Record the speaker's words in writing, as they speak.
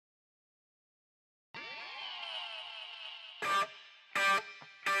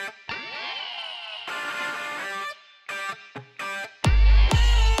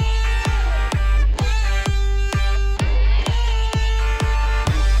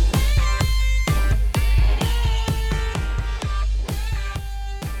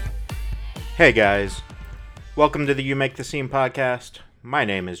Hey guys, welcome to the You Make the Scene podcast. My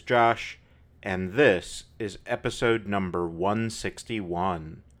name is Josh, and this is episode number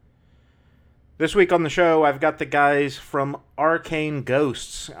 161. This week on the show, I've got the guys from Arcane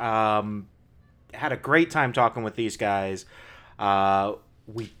Ghosts. Had a great time talking with these guys. I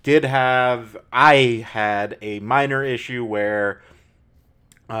had a minor issue where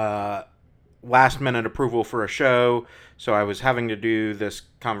last minute approval for a show, so I was having to do this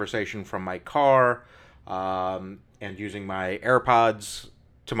conversation from my car and using my AirPods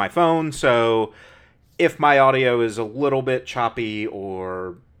to my phone. So if my audio is a little bit choppy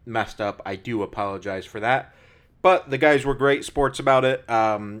or messed up, I do apologize for that. But the guys were great sports about it.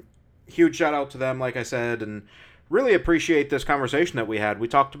 Huge shout out to them, like I said, and really appreciate this conversation that we had. We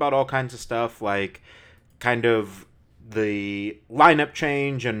talked about all kinds of stuff, like kind of the lineup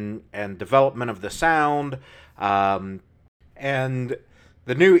change and development of the sound, and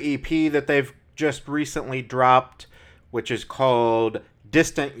the new EP that they've just recently dropped, which is called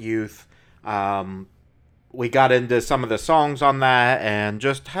Distant Youth. We got into some of the songs on that and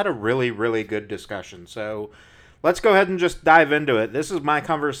just had a really, really good discussion. So let's go ahead and just dive into it. This is my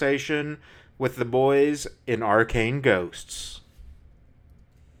conversation with the boys in Arcane Ghosts.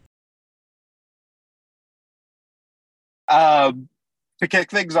 To kick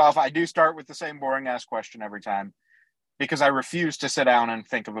things off, I do start with the same boring ass question every time because I refuse to sit down and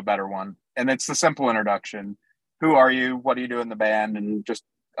think of a better one. And it's the simple introduction. Who are you? What do you do in the band? And just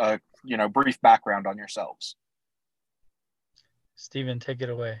a brief background on yourselves. Steven, take it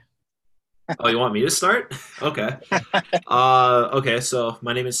away. Oh, you want me to start? Okay. Okay, so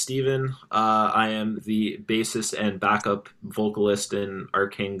my name is Steven. I am the bassist and backup vocalist in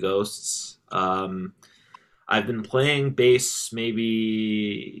Arcane Ghosts. I've been playing bass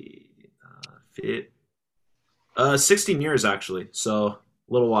maybe 16 years, actually, so a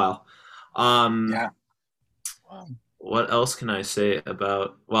little while. Yeah. Wow. What else can I say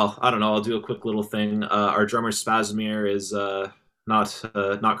about... Well, I don't know. I'll do a quick little thing. Our drummer, Spasmir, is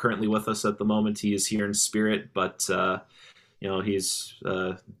not currently with us at the moment. He is here in spirit, but he's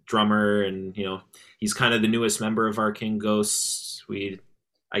a drummer, and he's kind of the newest member of Arcane Ghosts.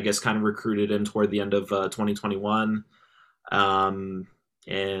 I guess kind of recruited him toward the end of 2021.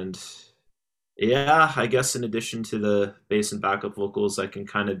 And yeah, I guess in addition to the bass and backup vocals, I'm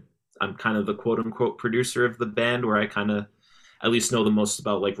kind of the quote unquote producer of the band, where I kind of at least know the most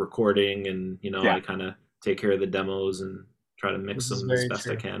about like recording, and I kind of take care of the demos and try to mix them as best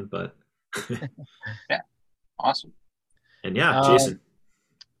I can. But yeah, awesome. And yeah, Jason.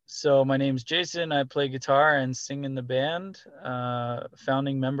 So my name's Jason. I play guitar and sing in the band.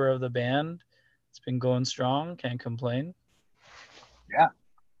 Founding member of the band. It's been going strong. Can't complain. Yeah.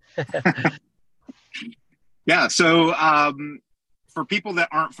 Yeah. So for people that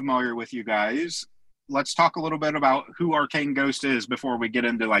aren't familiar with you guys, let's talk a little bit about who Arcane Ghost is before we get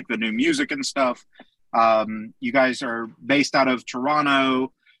into like the new music and stuff. You guys are based out of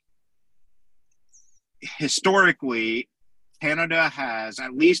Toronto. Historically, Canada has,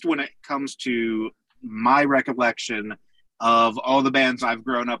 at least when it comes to my recollection of all the bands I've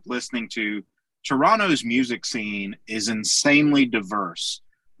grown up listening to, Toronto's music scene is insanely diverse.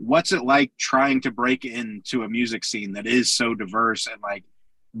 What's it like trying to break into a music scene that is so diverse and like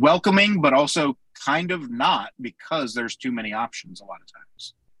welcoming, but also kind of not, because there's too many options a lot of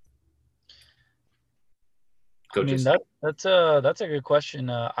times? I mean, that's a good question.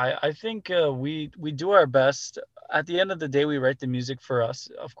 I think we do our best. At the end of the day, we write the music for us,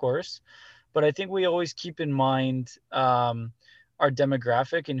 of course, but I think we always keep in mind our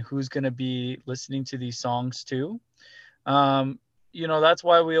demographic and who's going to be listening to these songs too. That's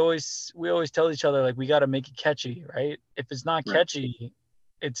why we always tell each other, like, we got to make it catchy, right? If it's not catchy,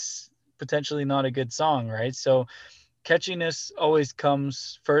 it's potentially not a good song, right? So catchiness always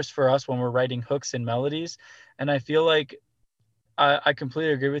comes first for us when we're writing hooks and melodies. And I feel like I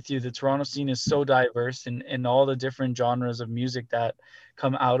completely agree with you. The Toronto scene is so diverse in all the different genres of music that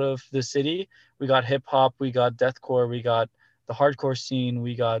come out of the city. We got hip hop, we got deathcore, we got the hardcore scene,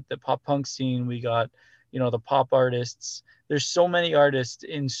 we got the pop punk scene, we got, the pop artists. There's so many artists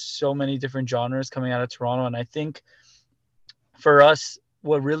in so many different genres coming out of Toronto. And I think for us,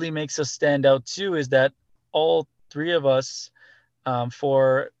 what really makes us stand out too is that all three of us,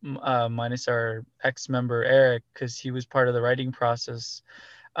 minus our ex-member Eric, because he was part of the writing process.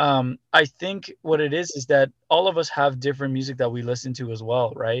 I think what it is that all of us have different music that we listen to as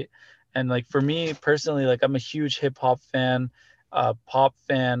well, right? And like for me personally, like I'm a huge hip hop fan, pop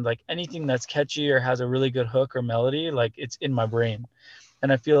fan, like anything that's catchy or has a really good hook or melody, like it's in my brain.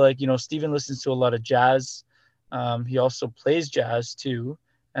 And I feel like, Steven listens to a lot of jazz. He also plays jazz too.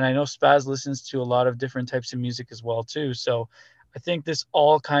 And I know Spaz listens to a lot of different types of music as well too. So I think this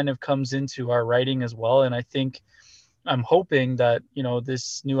all kind of comes into our writing as well. And I think I'm hoping that, you know,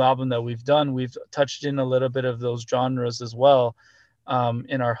 this new album that we've done, we've touched in a little bit of those genres as well,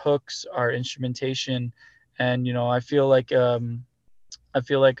 in our hooks, our instrumentation. And, you know, I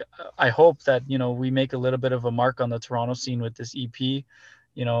hope that, you know, we make a little bit of a mark on the Toronto scene with this EP.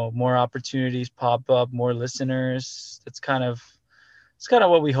 You know, more opportunities pop up, more listeners. It's kind of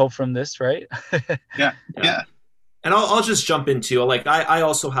what we hope from this, right? Yeah, yeah. And I'll just jump into, like, I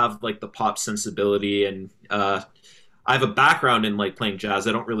also have like the pop sensibility, and I have a background in like playing jazz.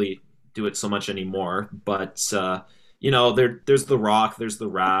 I don't really do it so much anymore, but you know, there's the rock, there's the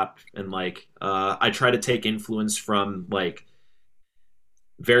rap, and like I try to take influence from like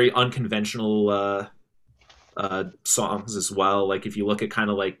very unconventional songs as well. Like if you look at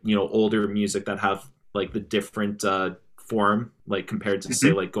kind of like, you know, older music that have like the different form, like compared to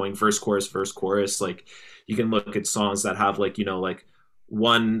say like going verse chorus, like you can look at songs that have like, you know, like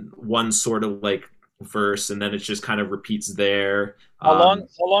one sort of like verse, and then it just kind of repeats there. How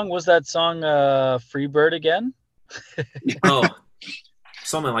long was that song Free Bird again? Oh,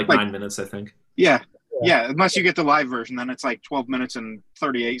 something like 9 minutes, I think. Yeah. Yeah, unless you get the live version, then it's like 12 minutes and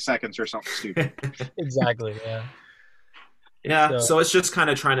 38 seconds or something stupid. Exactly, yeah. Yeah, so it's just kind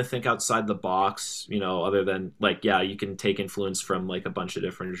of trying to think outside the box, you know, other than like, yeah, you can take influence from like a bunch of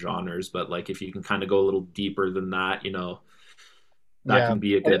different genres, but like if you can kind of go a little deeper than that, you know, that can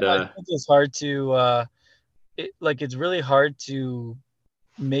be a good I think it's hard to it's really hard to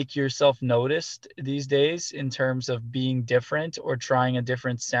make yourself noticed these days in terms of being different or trying a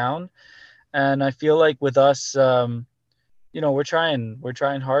different sound. And I feel like with us, you know, we're trying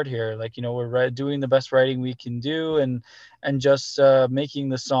hard here. Like, you know, we're doing the best writing we can do, and just making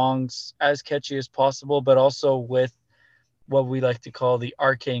the songs as catchy as possible, but also with what we like to call the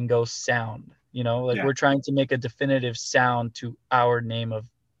Arcane Ghost sound. You know, like we're trying to make a definitive sound to our name of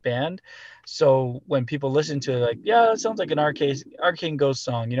band. So when people listen to it, like, yeah, it sounds like an Arcane Ghost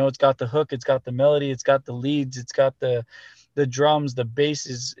song. You know, it's got the hook, it's got the melody, it's got the leads, it's got the drums, the bass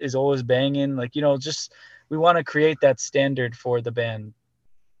is always banging. Like, you know, just we want to create that standard for the band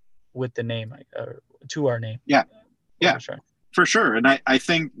with the name, to our name. Yeah, for sure. And I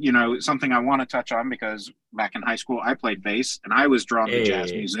think, you know, something I want to touch on, because back in high school I played bass and I was drawn to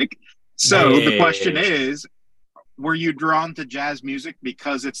jazz music. So the question is, were you drawn to jazz music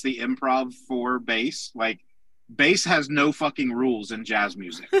because it's the improv for bass? Like, bass has no fucking rules in jazz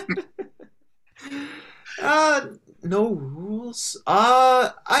music. No rules.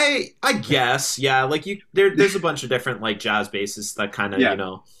 I guess, yeah. Like there's a bunch of different like jazz bassists that kind of you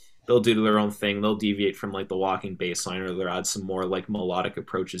know, they'll do their own thing. They'll deviate from like the walking bass line, or they'll add some more like melodic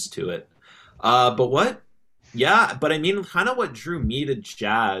approaches to it. But I mean, kind of what drew me to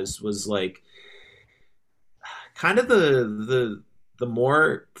jazz was like kind of the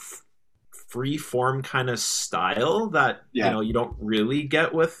more free form kind of style that you know you don't really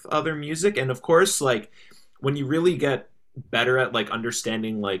get with other music. And of course, like when you really get better at like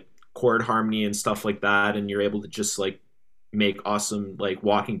understanding like chord harmony and stuff like that, and you're able to just like make awesome like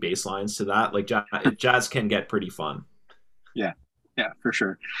walking bass lines to that, like jazz can get pretty fun. Yeah, for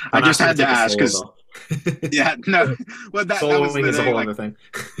sure. I just had to ask because well, that was the is a whole like, other thing.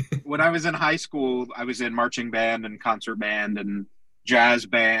 When I was in high school, I was in marching band and concert band and jazz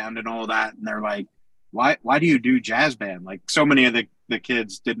band and all that, and they're like, why do you do jazz band? Like, so many of the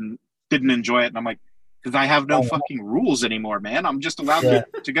kids didn't enjoy it, and I'm like, because I have no fucking rules anymore, man. I'm just allowed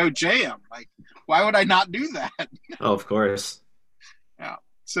to go jam. Like, why would I not do that? Oh, of course. Yeah.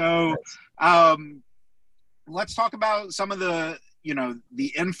 So let's talk about some of the, you know,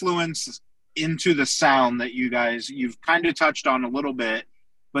 the influence into the sound that you've kind of touched on a little bit,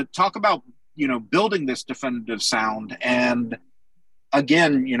 but talk about, you know, building this definitive sound. And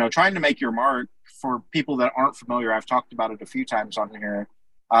again, you know, trying to make your mark. For people that aren't familiar, I've talked about it a few times on here.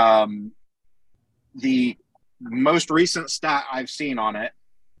 The most recent stat I've seen on it,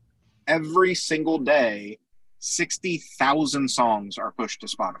 every single day, 60,000 songs are pushed to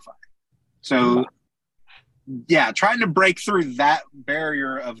Spotify. So yeah, trying to break through that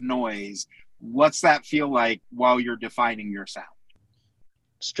barrier of noise. What's that feel like while you're defining your sound?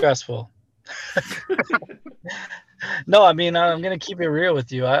 Stressful. No, I mean, I'm gonna keep it real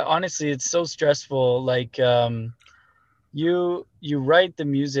with you. Honestly, it's so stressful. Like, you write the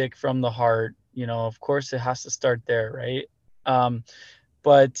music from the heart. You know, of course, it has to start there, right?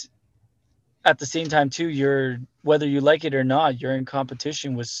 But at the same time, too, whether you like it or not, you're in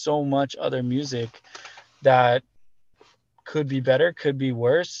competition with so much other music that could be better, could be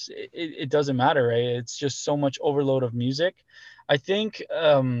worse. It doesn't matter, right? It's just so much overload of music. I think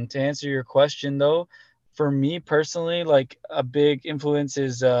to answer your question though, for me personally, like a big influence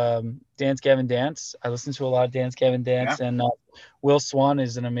is Dance Gavin Dance. I listen to a lot of Dance Gavin Yeah. Dance, and Will Swan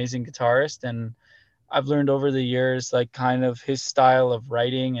is an amazing guitarist, and I've learned over the years like kind of his style of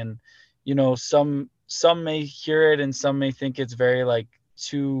writing, and some may hear it and some may think it's very like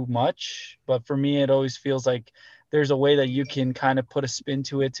too much, but for me it always feels like there's a way that you can kind of put a spin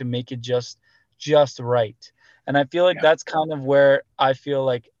to it to make it just right. And I feel like Yeah. that's kind of where I feel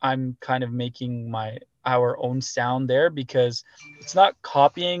like I'm kind of making our own sound there, because it's not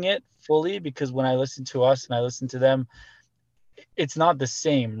copying it fully, because when I listen to us and I listen to them, it's not the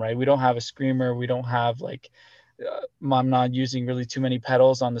same, right? We don't have a screamer, we don't have like I'm not using really too many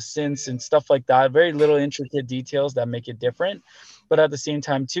pedals on the synths and stuff like that. Very little intricate details that make it different. But at the same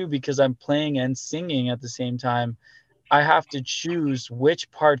time too, because I'm playing and singing at the same time, I have to choose which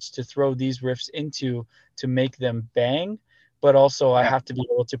parts to throw these riffs into to make them bang, but also I Yeah. have to be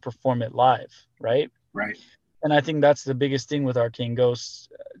able to perform it live, right? Right. And I think that's the biggest thing with Arcane Ghosts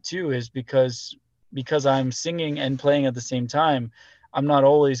too, is because I'm singing and playing at the same time, I'm not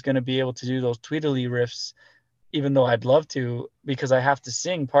always going to be able to do those tweedly riffs, even though I'd love to, because I have to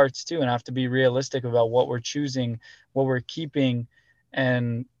sing parts too, and I have to be realistic about what we're choosing, what we're keeping.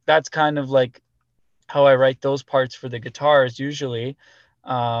 And that's kind of like how I write those parts for the guitars usually.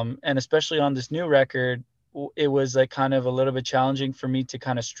 And especially on this new record, it was like kind of a little bit challenging for me to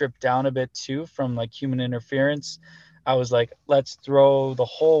kind of strip down a bit too from like human interference. I was like, let's throw the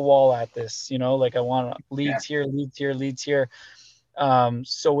whole wall at this, like I want Yeah. leads here, leads here, leads here.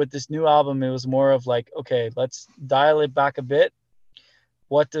 So with this new album, it was more of like, okay, let's dial it back a bit.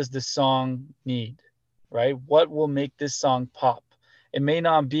 What does this song need, right? What will make this song pop? It may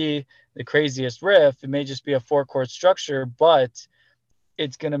not be the craziest riff. It may just be a 4-chord structure, but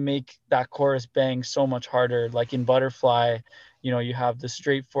it's going to make that chorus bang so much harder. Like in Butterfly, you have the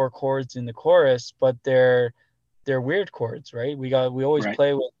straight 4 chords in the chorus, but they're weird chords, right? We always Right.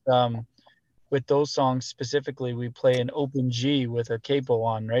 play with those songs specifically, we play an open G with a capo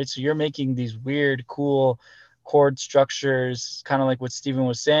on, right? So you're making these weird, cool chord structures, kind of like what Steven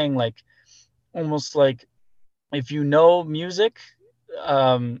was saying, like almost like if you know music,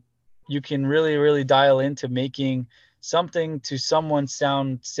 you can really, really dial into making something to someone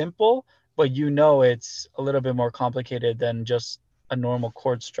sound simple, but it's a little bit more complicated than just a normal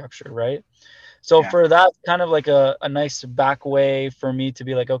chord structure, right? So Yeah. for that, kind of like a nice back way for me to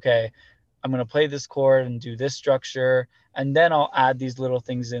be like, okay, I'm going to play this chord and do this structure, and then I'll add these little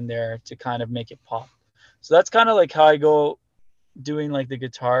things in there to kind of make it pop. So that's kind of like how I go doing like the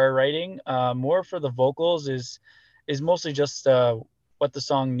guitar writing. More for the vocals is mostly just what the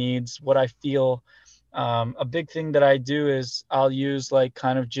song needs, what I feel. A big thing that I do is I'll use like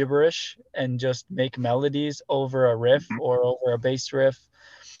kind of gibberish and just make melodies over a riff Mhm. or over a bass riff,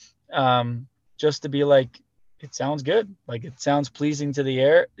 just to be like, it sounds good, like it sounds pleasing to the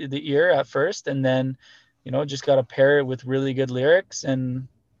ear at first, and then just got to pair it with really good lyrics and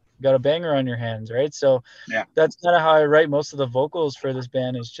got a banger on your hands, right? So Yeah. that's kind of how I write most of the vocals for this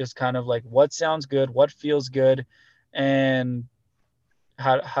band, is just kind of like what sounds good, what feels good, and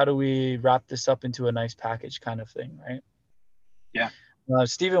how do we wrap this up into a nice package kind of thing, right? Yeah.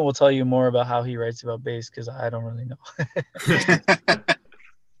 Steven will tell you more about how he writes about bass, because I don't really know.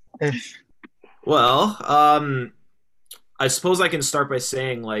 Well, I suppose I can start by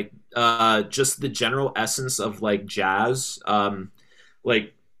saying like just the general essence of like jazz.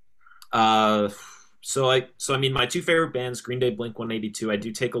 Like so I mean my two favorite bands, Green Day, Blink 182. I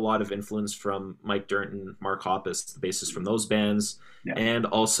do take a lot of influence from Mike Dirnt and Mark Hoppus, the bassist from those bands, Yeah. and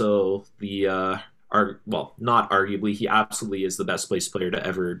also not arguably, he absolutely is the best bass player to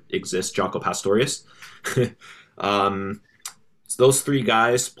ever exist, Jaco Pastorius. So those three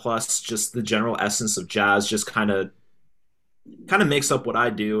guys plus just the general essence of jazz just kind of makes up what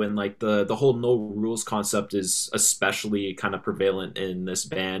I do, and like the whole no rules concept is especially kind of prevalent in this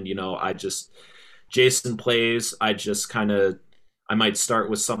band. Jason plays, I might start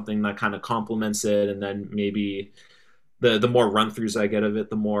with something that kind of complements it, and then maybe the more run throughs I get of it,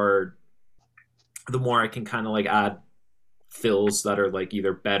 the more I can kind of like add fills that are like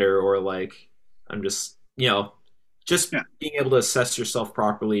either better or like I'm just Yeah. being able to assess yourself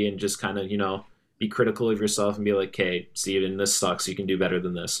properly and just kind of be critical of yourself and be like, "Hey, Steven, this sucks. You can do better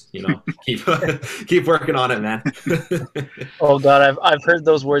than this." Keep keep working on it, man. Oh God, I've heard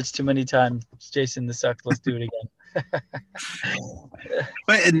those words too many times. Jason, this sucks. Let's do it again.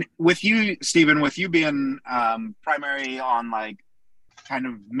 But and with you, Steven, with you being primary on like kind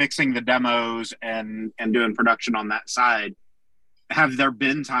of mixing the demos and doing production on that side, have there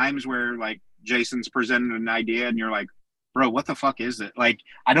been times where like Jason's presented an idea and you're like, bro, what the fuck is it? Like,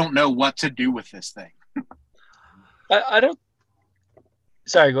 I don't know what to do with this thing. I don't.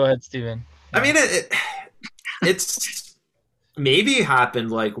 Sorry, go ahead, Steven. I mean, it's maybe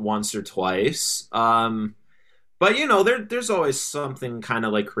happened like once or twice. But there's always something kind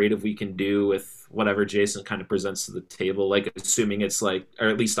of like creative we can do with whatever Jason kind of presents to the table. Like assuming it's like, or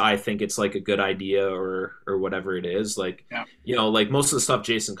at least I think it's like a good idea or whatever it is. Like, Yeah. like most of the stuff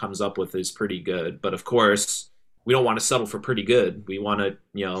Jason comes up with is pretty good. But of course, we don't want to settle for pretty good. We want to,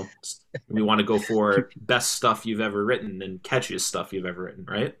 we want to go for best stuff you've ever written and catchiest stuff you've ever written,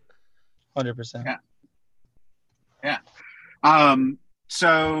 right? 100%. Yeah.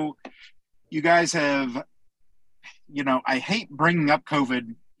 So you guys have, I hate bringing up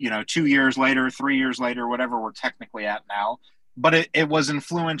COVID, 2 years later, 3 years later, whatever we're technically at now, but it was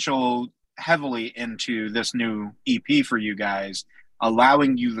influential heavily into this new EP for you guys,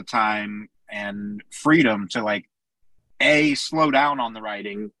 allowing you the time and freedom to like, slow down on the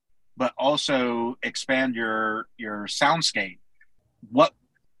writing, but also expand your soundscape. What,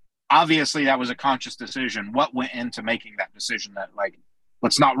 obviously that was a conscious decision. What went into making that decision that like,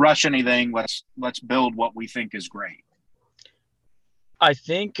 let's not rush anything. Let's build what we think is great. I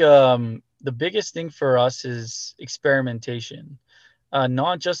think the biggest thing for us is experimentation,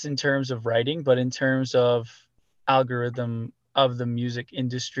 not just in terms of writing, but in terms of algorithm of the music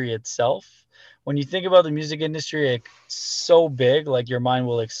industry itself. When you think about the music industry, it's so big, like your mind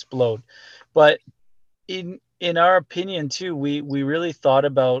will explode. But in our opinion too, we really thought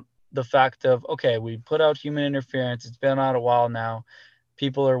about the fact of, okay, we put out Human Interference. It's been out a while now.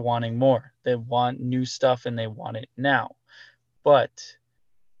 People are wanting more. They want new stuff and they want it now. But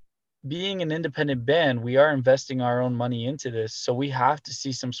being an independent band, we are investing our own money into this. So we have to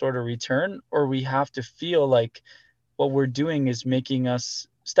see some sort of return, or we have to feel like what we're doing is making us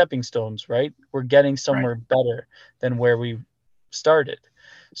stepping stones, right? We're getting somewhere better than where we started.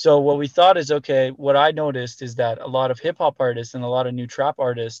 So what we thought is, okay, what I noticed is that a lot of hip hop artists and a lot of new trap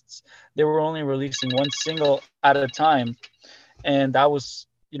artists, they were only releasing one single at a time. And that was,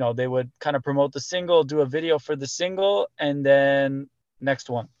 they would kind of promote the single, do a video for the single, and then next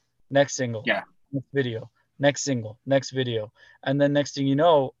one, next single, next video, next single, next video. And then next thing you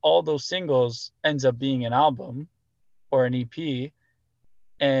know, all those singles ends up being an album or an EP.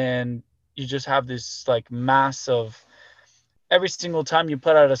 And you just have this like mass of, every single time you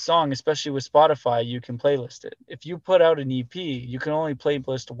put out a song, especially with Spotify, you can playlist it. If you put out an EP, you can only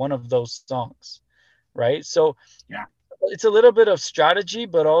playlist one of those songs, right? So it's a little bit of strategy,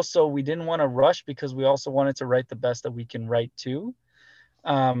 but also we didn't want to rush because we also wanted to write the best that we can write too.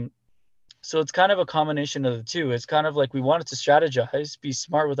 So it's kind of a combination of the two. It's kind of like we wanted to strategize, be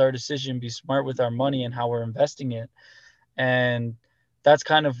smart with our decision, be smart with our money and how we're investing it. And that's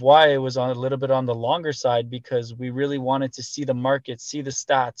kind of why it was on a little bit on the longer side, because we really wanted to see the market, see the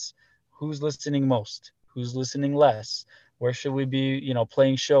stats, who's listening most, who's listening less, where should we be,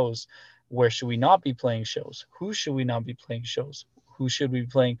 playing shows, where should we not be playing shows, who should we not be playing shows, who should we be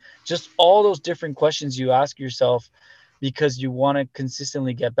playing, just all those different questions you ask yourself because you want to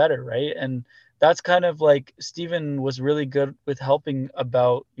consistently get better, right? And that's kind of like Steven was really good with helping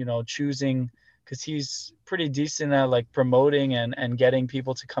about, choosing, because he's pretty decent at like promoting and getting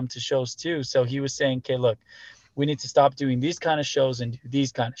people to come to shows too. So he was saying, okay, look, we need to stop doing these kind of shows and do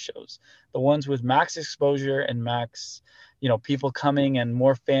these kind of shows. The ones with max exposure and max, people coming and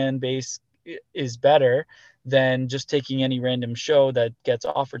more fan base is better than just taking any random show that gets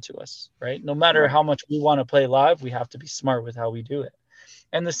offered to us, right? No matter how much we want to play live, we have to be smart with how we do it.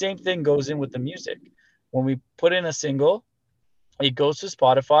 And the same thing goes in with the music. When we put in a single, it goes to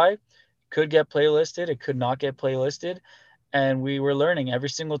Spotify, could get playlisted, it could not get playlisted. And we were learning every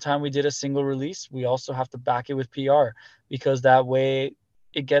single time we did a single release, we also have to back it with PR, because that way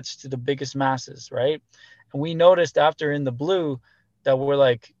it gets to the biggest masses, right? And we noticed after In the Blue that we're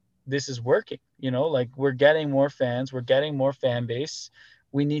like, this is working, like we're getting more fans, we're getting more fan base.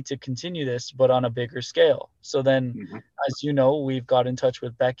 We need to continue this, but on a bigger scale. So then, as you know, we've got in touch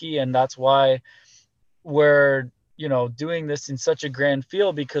with Becky, and that's why we're, doing this in such a grand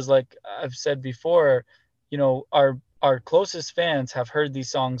field, because like I've said before, our closest fans have heard these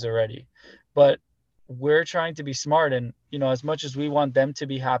songs already, but we're trying to be smart. And, as much as we want them to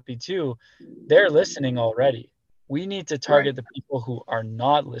be happy too, they're listening already. We need to target the people who are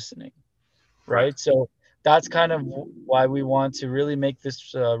not listening. Right. So that's kind of why we want to really make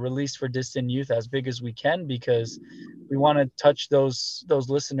this release for Distant Youth as big as we can, because we want to touch those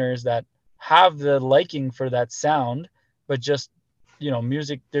listeners that have the liking for that sound, but just,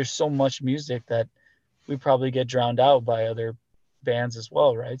 music, there's so much music that we probably get drowned out by other bands as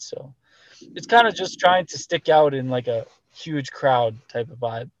well, right? So it's kind of just trying to stick out in like a huge crowd type of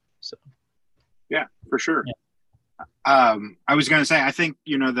vibe. So Yeah, for sure. yeah. I was going to say, I think,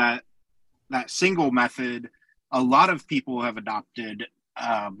 that single method, a lot of people have adopted,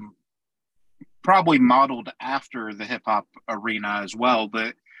 probably modeled after the hip hop arena as well.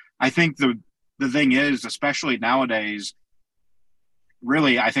 But I think the thing is, especially nowadays,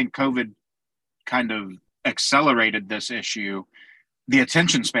 really, I think COVID kind of accelerated this issue. The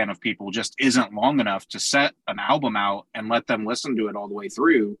attention span of people just isn't long enough to set an album out and let them listen to it all the way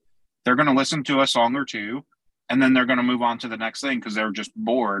through. They're going to listen to a song or two, and then they're going to move on to the next thing because they're just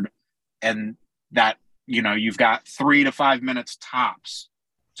bored. And that, you've got 3 to 5 minutes tops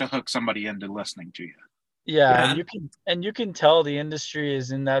to hook somebody into listening to you. Yeah, Yeah. and you can tell the industry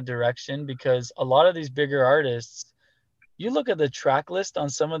is in that direction because a lot of these bigger artists, you look at the track list on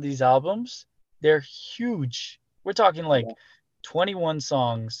some of these albums, they're huge. We're talking like 21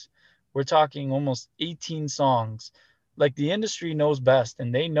 songs. We're talking almost 18 songs. Like the industry knows best,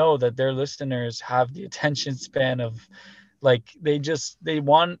 and they know that their listeners have the attention span of like they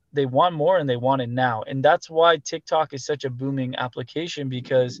want more, and they want it now. And that's why TikTok is such a booming application,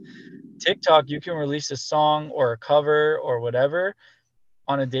 because TikTok, you can release a song or a cover or whatever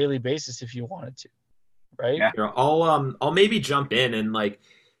on a daily basis if you wanted to, right? Yeah. Here, I'll maybe jump in and like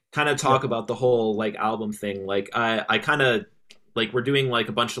kind of talk Yeah. about the whole like album thing. Like I kind of like we're doing like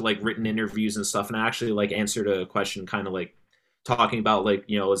a bunch of like written interviews and stuff, and I actually like answered a question kind of like talking about like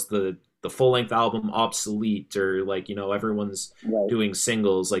is the full length album obsolete, or like everyone's doing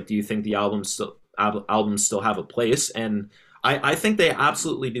singles. Like, do you think the albums still have a place? And I think they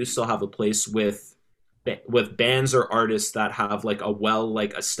absolutely do still have a place with bands or artists that have like a well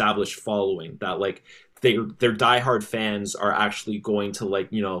like established following, that like their diehard fans are actually going to like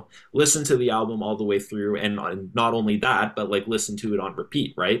listen to the album all the way through, and not only that, but like listen to it on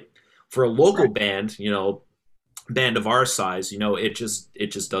repeat, right? For a local band, band of our size, it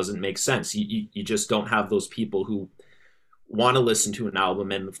just doesn't make sense. You just don't have those people who want to listen to an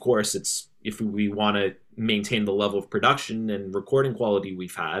album. And of course, it's if we want to maintain the level of production and recording quality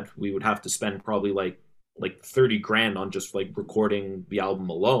we've had, we would have to spend probably like 30 grand on just like recording the album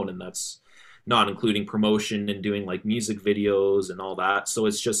alone, and that's not including promotion and doing like music videos and all that. So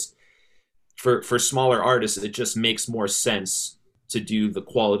it's just for smaller artists, it just makes more sense to do the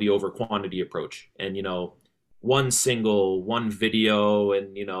quality over quantity approach. And one single, one video,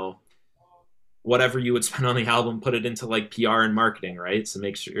 and whatever you would spend on the album, put it into like PR and marketing, right? So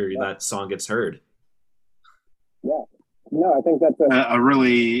make sure that song gets heard. Yeah. No, I think that's a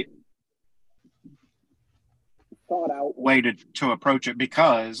really thought out way to approach it,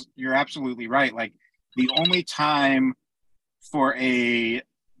 because you're absolutely right. Like, the only time for a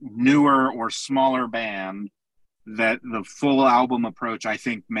newer or smaller band that the full album approach I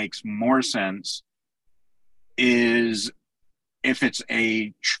think makes more sense is if it's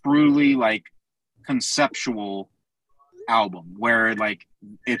a truly like conceptual album where like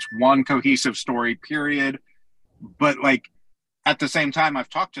it's one cohesive story, period. But like at the same time, I've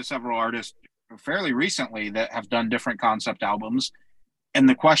talked to several artists fairly recently that have done different concept albums, and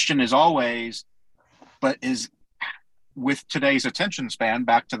the question is always, but is with today's attention span,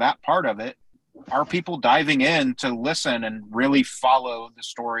 back to that part of it, are people diving in to listen and really follow the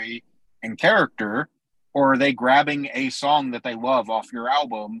story and character, or are they grabbing a song that they love off your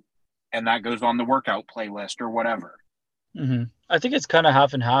album and that goes on the workout playlist or whatever? Mm-hmm. I think it's kind of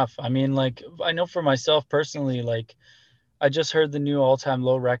half and half. I mean, like, I know for myself personally, like, I just heard the new All Time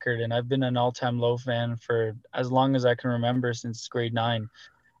Low record, and I've been an All Time Low fan for as long as I can remember, since grade 9.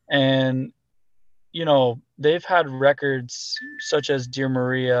 And, they've had records such as Dear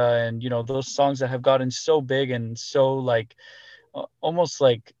Maria and, those songs that have gotten so big and so like almost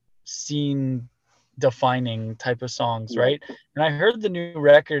like scene defining type of songs, right? And I heard the new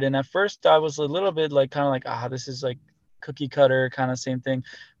record, and at first I was a little bit like kind of like, this is like cookie cutter kind of same thing.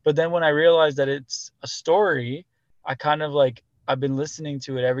 But then when I realized that it's a story, I kind of like, I've been listening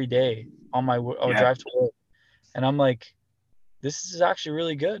to it every day on my drive to work, and I'm like, this is actually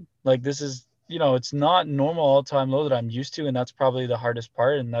really good. Like, this is, it's not normal All Time Low that I'm used to, and that's probably the hardest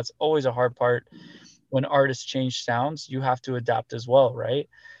part, and that's always a hard part when artists change sounds. You have to adapt as well, right?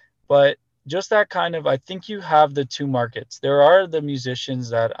 But just that kind of, I think you have the two markets. There are the musicians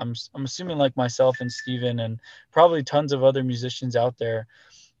that I'm assuming like myself and Steven and probably tons of other musicians out there.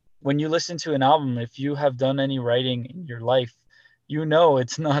 When you listen to an album, if you have done any writing in your life,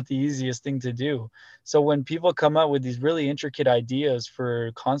 it's not the easiest thing to do. So when people come out with these really intricate ideas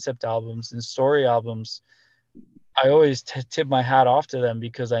for concept albums and story albums, I always tip my hat off to them,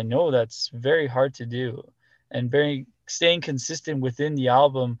 because I know that's very hard to do and very staying consistent within the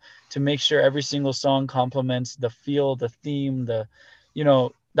album to make sure every single song complements the feel, the theme,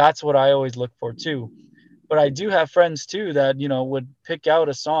 that's what I always look for too. But I do have friends too that, would pick out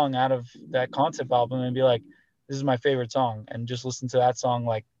a song out of that concept album and be like, this is my favorite song, and just listen to that song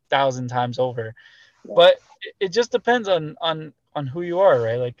like 1,000 times over. But it just depends on who you are,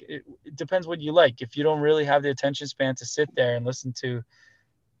 right? Like it depends what you like. If you don't really have the attention span to sit there and listen to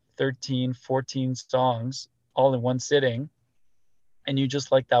 13, 14 songs all in one sitting, and you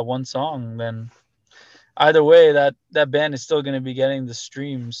just like that one song, then either way, that band is still going to be getting the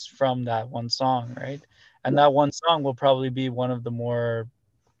streams from that one song, right? And that one song will probably be one of the more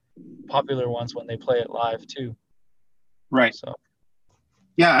popular ones when they play it live too. Right. So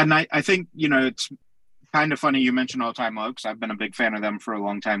yeah, and I think, it's kind of funny you mentioned All Time Low, because I've been a big fan of them for a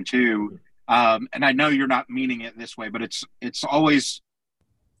long time too. And I know you're not meaning it this way, but it's always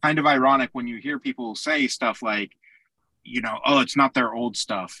kind of ironic when you hear people say stuff like, oh, it's not their old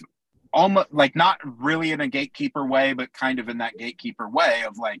stuff. Almost like not really in a gatekeeper way, but kind of in that gatekeeper way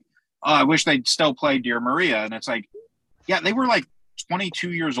of like, oh, I wish they'd still play Dear Maria. And it's like, yeah, they were like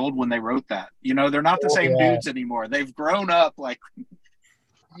 22 years old when they wrote that. They're not the same dudes anymore. They've grown up, like,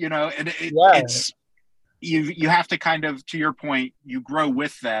 and it's, you have to kind of, to your point, you grow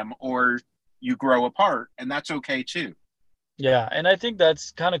with them or you grow apart, and that's okay too. Yeah, and I think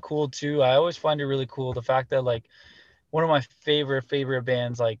that's kind of cool too. I always find it really cool, the fact that like one of my favorite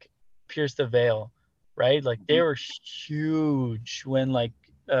bands, like Pierce the Veil, right? Like they were huge when like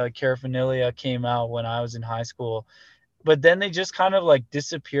Caraphernalia came out when I was in high school, but then they just kind of like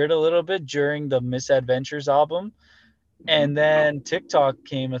disappeared a little bit during the Misadventures album, and then TikTok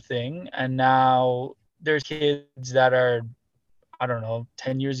came a thing, and now there's kids that are, I don't know,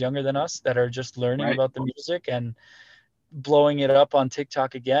 10 years younger than us that are just learning about the music and blowing it up on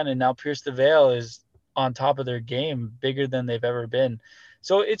TikTok again. And now Pierce the Veil is on top of their game, bigger than they've ever been.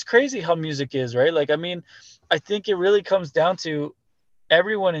 So it's crazy how music is, right? Like, I mean, I think it really comes down to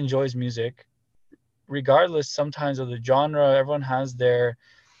everyone enjoys music, regardless sometimes of the genre. Everyone has their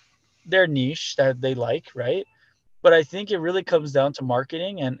niche that they like, right? But I think it really comes down to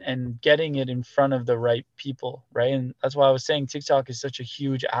marketing and getting it in front of the right people, right? And that's why I was saying TikTok is such a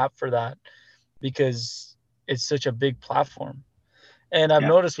huge app for that, because it's such a big platform. And I've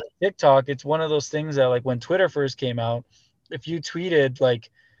noticed with TikTok, it's one of those things that, like, when Twitter first came out, if you tweeted like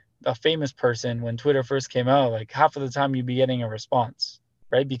a famous person when Twitter first came out, like half of the time you'd be getting a response,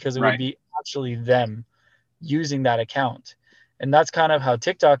 right? Because it would be actually them using that account. And that's kind of how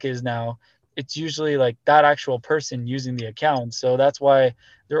TikTok is now. It's usually like that actual person using the account. So that's why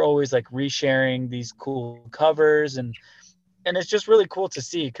they're always like resharing these cool covers, and it's just really cool to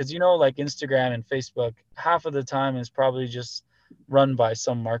see, because like Instagram and Facebook, half of the time is probably just run by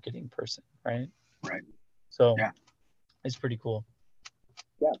some marketing person, right? So it's pretty cool.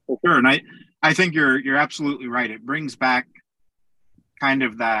 Yeah, for sure. And I think you're absolutely right. It brings back kind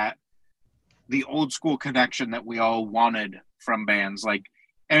of the old school connection that we all wanted from bands. Like,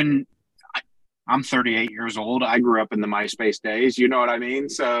 and I'm 38 years old. I grew up in the MySpace days. You know what I mean?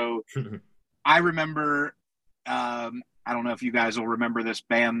 So I remember, I don't know if you guys will remember this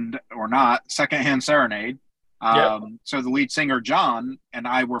band or not, Secondhand Serenade. So the lead singer, John, and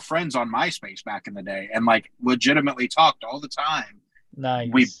I were friends on MySpace back in the day, and like legitimately talked all the time. Nice.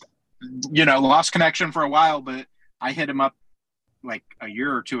 We, lost connection for a while, but I hit him up like a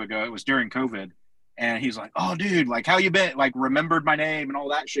year or two ago. It was during COVID. And he's like, oh, dude, like, how you been? Like, remembered my name and all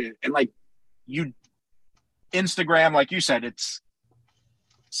that shit. And like, Instagram, like you said,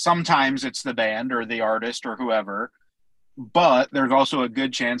 sometimes it's the band or the artist or whoever, but there's also a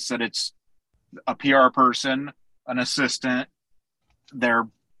good chance that it's a PR person, an assistant, their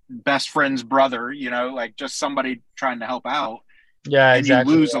best friend's brother, like just somebody trying to help out. Yeah, and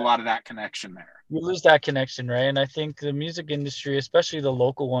exactly. You lose a lot of that connection there. You lose that connection, right? And I think the music industry, especially the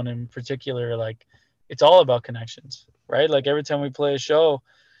local one in particular, like, it's all about connections, right? Like every time we play a show,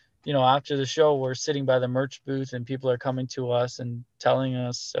 after the show, we're sitting by the merch booth and people are coming to us and telling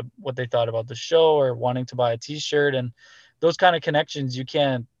us what they thought about the show or wanting to buy a t-shirt. And those kind of connections, you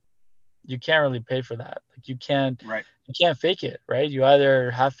can't really pay for that. Like you can't fake it, right? You either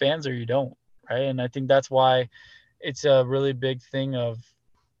have fans or you don't, right? And I think that's why it's a really big thing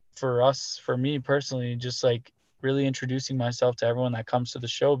for me personally, just like really introducing myself to everyone that comes to the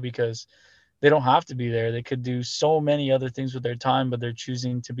show, because they don't have to be there. They could do so many other things with their time, but they're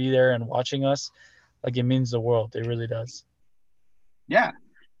choosing to be there and watching us. Like, it means the world. It really does. Yeah.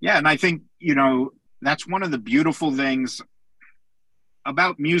 Yeah. And I think, that's one of the beautiful things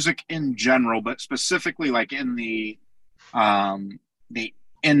about music in general, but specifically like in the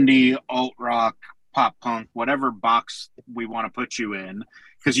indie alt rock pop punk, whatever box we want to put you in,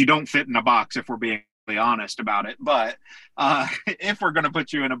 because you don't fit in a box if we're being really honest about it. But if we're going to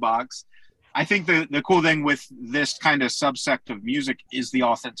put you in a box, I think the cool thing with this kind of subsect of music is the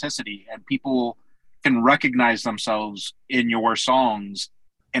authenticity, and people can recognize themselves in your songs,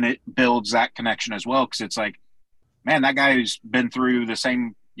 and it builds that connection as well. Because it's like, man, that guy's been through the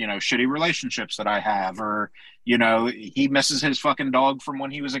same, shitty relationships that I have, or, he misses his fucking dog from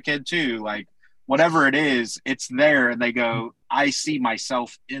when he was a kid too. Like, whatever it is, it's there, and they go, I see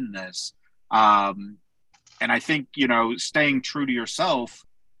myself in this. And I think, staying true to yourself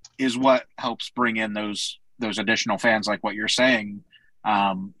is what helps bring in those additional fans, like what you're saying.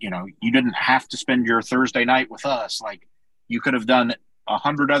 You didn't have to spend your Thursday night with us. Like, you could have done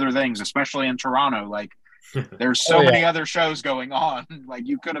 100 other things, especially in Toronto. Like, there's so many other shows going on. Like,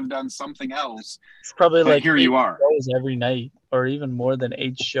 you could have done something else. It's probably like here you are, shows every night, or even more than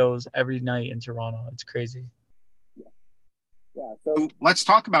 8 shows every night in Toronto. It's crazy. Yeah. So let's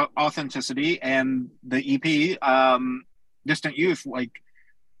talk about authenticity and the EP, Distant Youth. Like,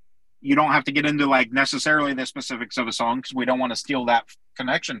 you don't have to get into like necessarily the specifics of a song, because we don't want to steal that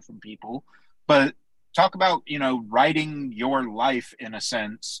connection from people. But talk about, writing your life in a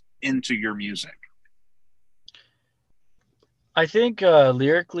sense into your music. I think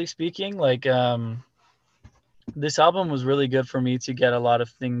lyrically speaking, like this album was really good for me to get a lot of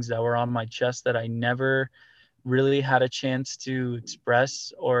things that were on my chest that I never really had a chance to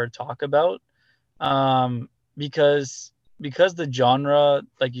express or talk about, because the genre,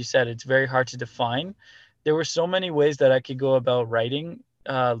 like you said, it's very hard to define. There were so many ways that I could go about writing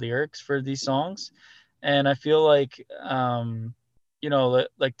lyrics for these songs, and I feel like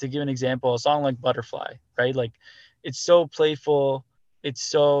like, to give an example, a song like Butterfly, right? Like, it's so playful, it's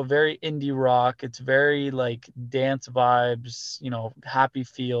so very indie rock, it's very like dance vibes, happy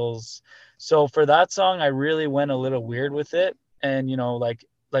feels. So for that song, I really went a little weird with it. And like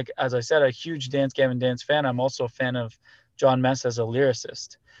as I said, a huge Dance Gavin Dance fan, I'm also a fan of John Mess as a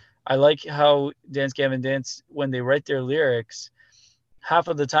lyricist. I like how Dance Gavin Dance, when they write their lyrics, half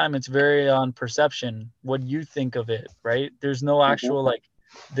of the time it's very on perception, what you think of it, right? There's no actual like,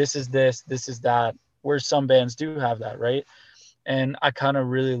 this is this is that, where some bands do have that, right? And I kind of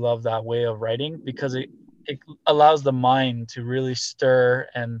really love that way of writing, because it allows the mind to really stir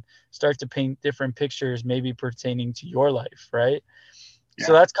and start to paint different pictures, maybe pertaining to your life, right? Yeah.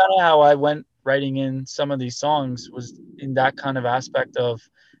 So that's kind of how I went writing in some of these songs, was in that kind of aspect of,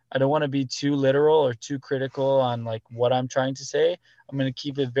 I don't want to be too literal or too critical on like what I'm trying to say. I'm going to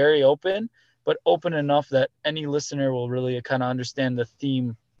keep it very open, but open enough that any listener will really kind of understand the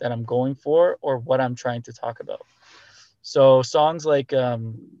theme that I'm going for, or what I'm trying to talk about. So songs like, I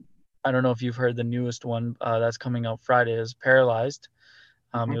don't know if you've heard the newest one that's coming out Friday, is Paralyzed.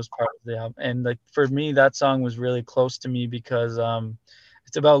 It was part of the album. And like, for me, that song was really close to me, because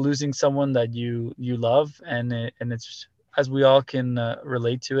it's about losing someone that you love. And it's, as we all can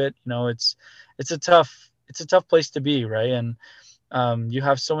relate to it, it's a tough place to be, right? And you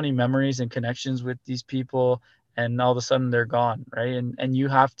have so many memories and connections with these people, and all of a sudden they're gone, right? And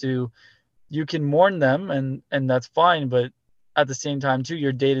you can mourn them, and that's fine, but at the same time too,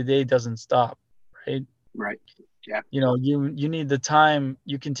 your day-to-day doesn't stop, right? Right. Yeah. You need the time.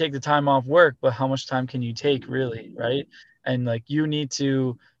 You can take the time off work, but how much time can you take, really, right? And like, you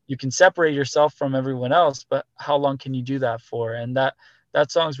can separate yourself from everyone else, but how long can you do that for? And that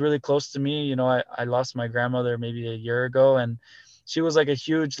song's really close to me. I lost my grandmother maybe a year ago, and she was like a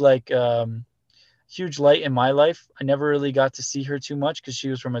huge light in my life. I never really got to see her too much, because she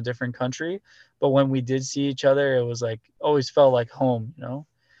was from a different country, but when we did see each other, it was like, always felt like home. Right.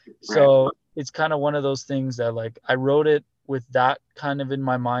 So it's kind of one of those things that, like, I wrote it with that kind of in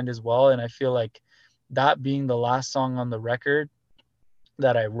my mind as well. And I feel like that being the last song on the record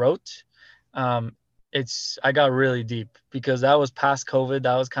that I wrote, I got really deep, because that was past COVID.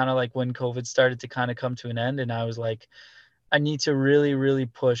 That was kind of like when COVID started to kind of come to an end, and I was like, I need to really, really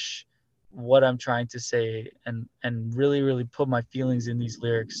push what I'm trying to say, and really, really put my feelings in these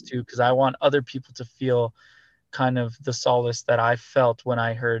lyrics too, because I want other people to feel kind of the solace that I felt when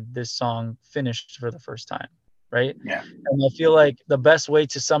I heard this song finished for the first time, right? Yeah. And I feel like the best way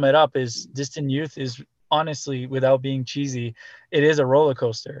to sum it up is, Distant Youth is, honestly, without being cheesy, it is a roller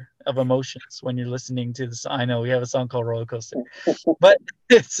coaster of emotions when you're listening to this. I know we have a song called Roller Coaster, but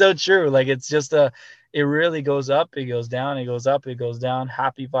it's so true. Like, it's just it really goes up, it goes down, it goes up, it goes down,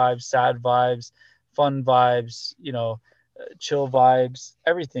 happy vibes, sad vibes, fun vibes, chill vibes,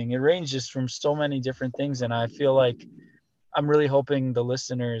 everything. It ranges from so many different things. And I feel like I'm really hoping the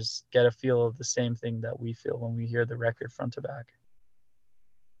listeners get a feel of the same thing that we feel when we hear the record front to back.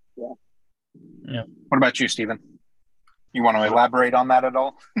 Yeah. Yeah. What about you, Stephen? You want to elaborate on that at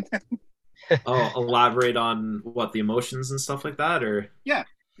all? Oh, elaborate on what, the emotions and stuff like that, or Yeah,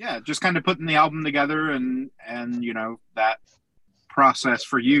 just kind of putting the album together and that process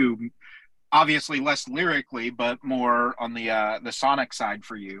for you. Obviously, less lyrically, but more on the sonic side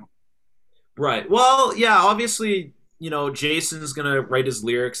for you. right? Well, yeah, obviously, Jason's gonna write his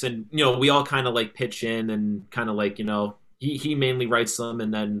lyrics, and we all kind of like pitch in and kind of like he mainly writes them,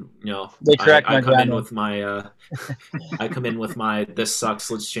 and then They I crack I my come in grammar. with my I come in with my this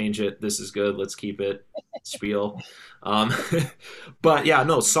sucks, let's change it. This is good, let's keep it spiel. Um, but yeah,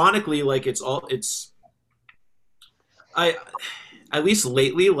 no, sonically, like I at least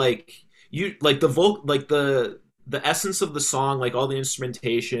lately, like you like the essence of the song, like all the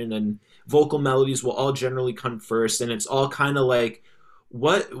instrumentation and vocal melodies will all generally come first, and it's all kind of like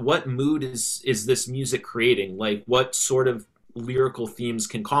what mood is this music creating, like what sort of lyrical themes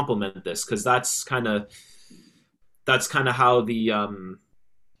can complement this, because that's kind of how the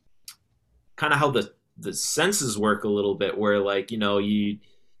senses work a little bit, where like you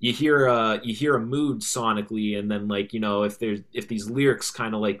hear a mood sonically, and then like if these lyrics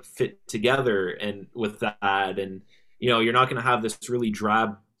kind of like fit together and with that, and you're not going to have this really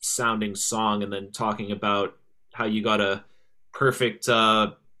drab sounding song and then talking about how you got a perfect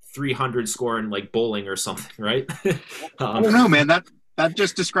 300 score in like bowling or something, right? I don't know, man. That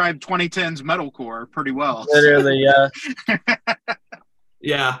just described 2010's metalcore pretty well. Literally, yeah.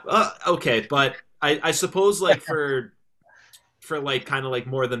 Yeah, okay, but I suppose like for like kind of like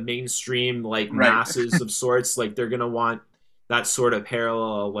more the mainstream like Right. masses of sorts, like they're gonna want that sort of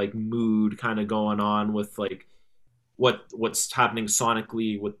parallel like mood kind of going on with like what's happening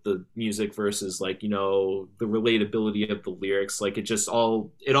sonically with the music versus like the relatability of the lyrics. Like it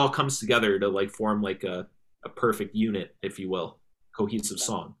all comes together to like form like a perfect unit, if you will, cohesive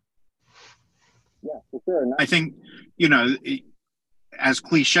song. Yeah, for sure. I think, as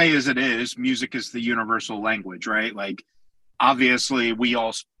cliche as it is, music is the universal language, right? Like, obviously, we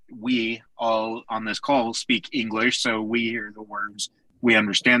all on this call speak English, so we hear the words, we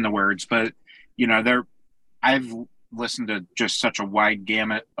understand the words. But there, I've listened to just such a wide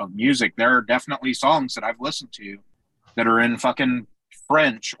gamut of music. There are definitely songs that I've listened to that are in fucking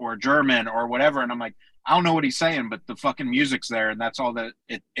French or German or whatever, and I'm like, I don't know what he's saying, but the fucking music's there, and that's all that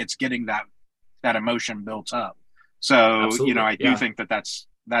it's getting that emotion built up. So Absolutely, I do yeah. think that's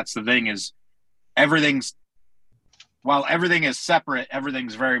the thing is everything's while everything is separate,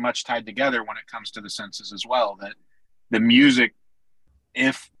 everything's very much tied together when it comes to the senses as well. That the music,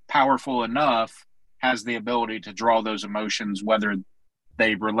 if powerful enough, has the ability to draw those emotions, whether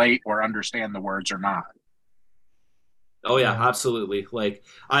they relate or understand the words or not. Oh yeah, Yeah. absolutely. Like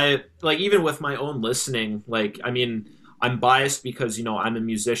I like even with my own listening, like I mean, I'm biased because I'm a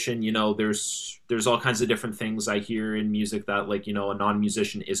musician. There's all kinds of different things I hear in music that like a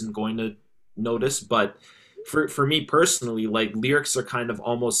non-musician isn't going to notice. But for me personally, like lyrics are kind of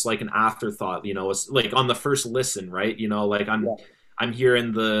almost like an afterthought. It's like on the first listen, right? Like Yeah. I'm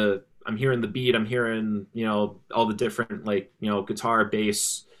hearing the beat, I'm hearing all the different like guitar,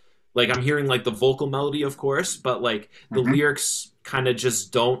 bass, like I'm hearing like the vocal melody, of course, but like the Mm-hmm. lyrics kind of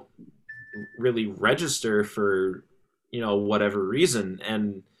just don't really register for whatever reason.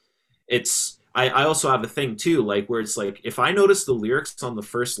 And I also have a thing too, like where it's like if I notice the lyrics on the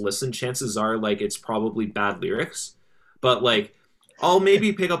first listen, chances are like it's probably bad lyrics, but like I'll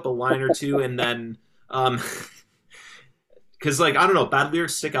maybe pick up a line or two, and then because like I don't know, bad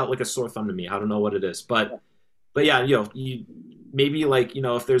lyrics stick out like a sore thumb to me. I don't know what it is, but yeah, you maybe like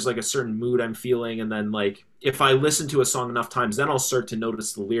if there's like a certain mood I'm feeling, and then like if I listen to a song enough times, then I'll start to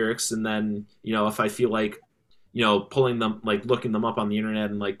notice the lyrics, and then if I feel like pulling them, like looking them up on the internet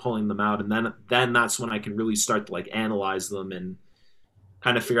and like pulling them out, and then that's when I can really start to like analyze them and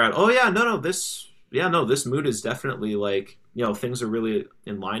kind of figure out, oh yeah, no, this mood is definitely like things are really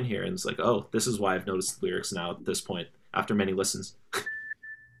in line here, and it's like, oh, this is why I've noticed the lyrics now at this point after many listens.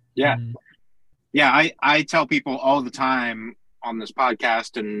 Yeah. Mm. Yeah, I tell people all the time on this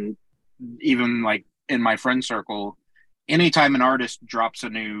podcast and even like in my friend circle, anytime an artist drops a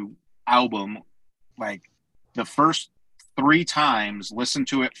new album, like the first 3 times, listen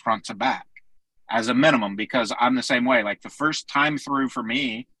to it front to back as a minimum, because I'm the same way. Like the first time through for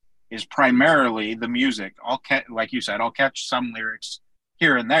me is primarily the music. Like you said, I'll catch some lyrics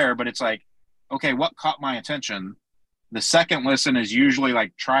here and there, but it's like, okay, what caught my attention? The second listen is usually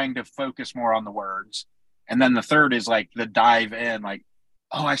like trying to focus more on the words. And then the third is like the dive in, like,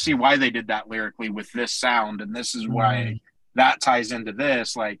 oh, I see why they did that lyrically with this sound. And this is why that ties into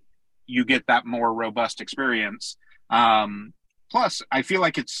this. Like you get that more robust experience. Plus, I feel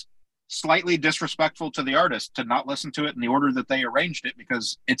like it's slightly disrespectful to the artist to not listen to it in the order that they arranged it,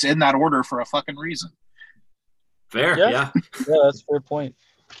 because it's in that order for a fucking reason. Fair, yeah. Yeah, that's a fair point.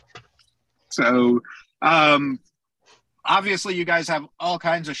 So, obviously, you guys have all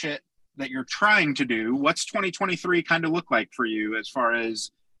kinds of shit that you're trying to do. What's 2023 kind of look like for you, as far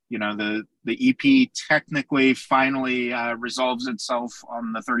as, you know, the EP technically finally resolves itself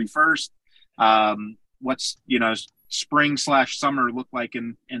on the 31st? What's, you know, spring/summer look like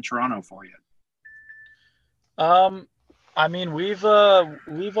in Toronto for you? I mean, we've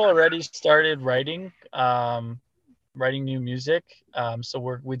already started writing new music.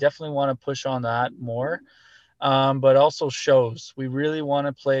 So we definitely want to push on that more. But also shows. We really want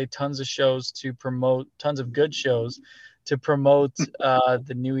to play tons of shows to promote, tons of good shows to promote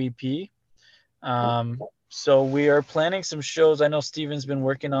the new EP. So we are planning some shows. I know Steven's been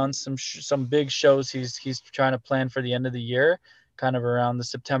working on some big shows. He's trying to plan for the end of the year, kind of around the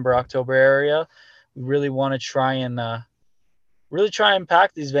September, October area. We really want to try and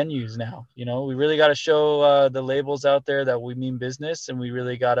pack these venues now. You know, we really got to show the labels out there that we mean business, and we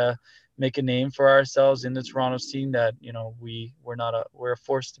really got to make a name for ourselves in the Toronto scene, that, you know, we're a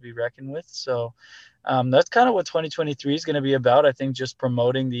force to be reckoned with. So that's kind of what 2023 is going to be about. I think just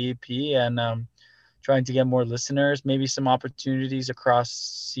promoting the EP and trying to get more listeners, maybe some opportunities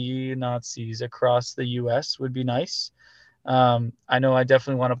across across the US would be nice. I know I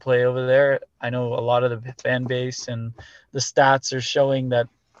definitely want to play over there. I know a lot of the fan base and the stats are showing that,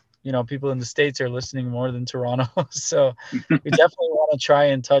 you know, people in the States are listening more than Toronto. So we definitely want to try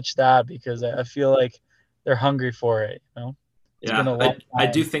and touch that, because I feel like they're hungry for it, you know? It's been a long I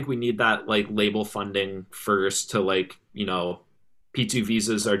time. do think we need that, like, label funding first to, like, you know, P2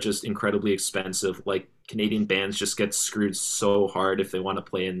 visas are just incredibly expensive. Like, Canadian bands just get screwed so hard if they want to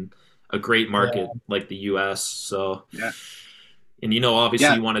play in a great market like the US. So, and, you know,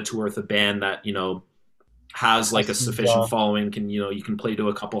 obviously you want to tour with a band that, you know, has like a sufficient following, can, you know, you can play to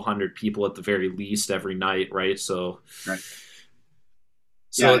a couple hundred people at the very least every night, right? So,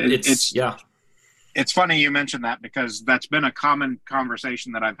 so it's funny you mentioned that, because that's been a common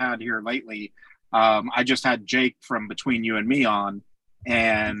conversation that I've had here lately. I just had Jake from Between You and Me on,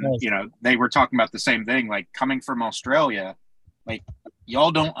 and you know, they were talking about the same thing, like, coming from Australia, like,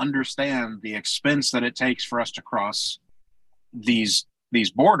 y'all don't understand the expense that it takes for us to cross these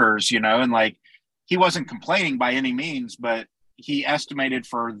borders, you know. And like, he wasn't complaining by any means, but he estimated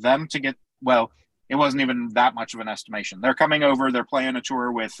for them to get, well, it wasn't even that much of an estimation. They're coming over, they're playing a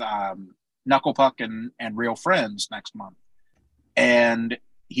tour with Knucklepuck and Real Friends next month. And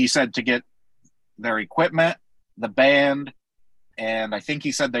he said to get their equipment, the band, and I think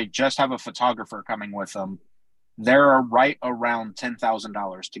he said they just have a photographer coming with them, they're right around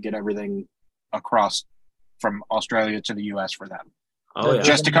 $10,000 to get everything across from Australia to the US for them.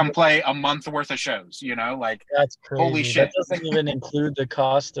 Just to come play a month worth of shows, you know, like, that's crazy. Holy shit. That doesn't even include the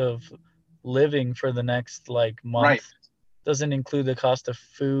cost of living for the next like month. Right. Doesn't include the cost of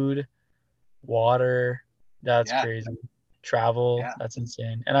food, water. That's crazy. Travel. That's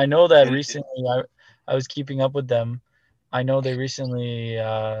insane. And I know that recently I was keeping up with them. I know they recently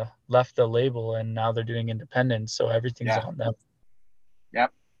left the label and now they're doing independent, so everything's on them.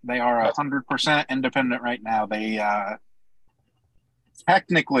 Yep. They are 100% independent right now. They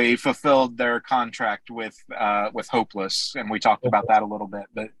technically fulfilled their contract with Hopeless, and we talked about that a little bit.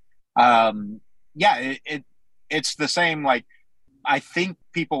 But it's the same. Like, I think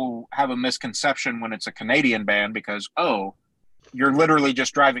people have a misconception when it's a Canadian band, because you're literally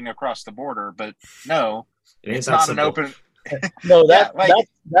just driving across the border, but no, it's not simple. An open. No,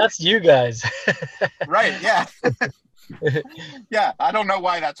 that's you guys. Right? Yeah. Yeah, I don't know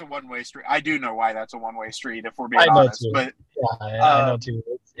why that's a one-way street. I do know why that's a one-way street, if we're being honest. Too. But I know too.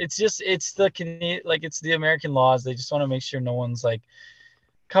 It's the American laws. They just want to make sure no one's like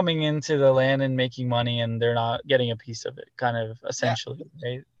coming into the land and making money and they're not getting a piece of it, kind of essentially,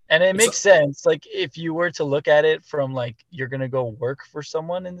 right? And it makes sense. Like, if you were to look at it from like, you're gonna go work for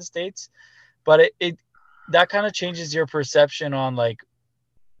someone in the States, but it that kind of changes your perception on like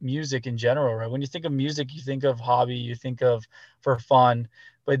music in general, right? When you think of music, you think of hobby, you think of for fun,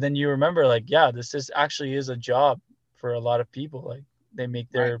 but then you remember like, this is actually a job for a lot of people. Like, they make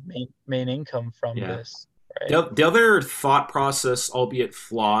their main income from this. Right? The other thought process, albeit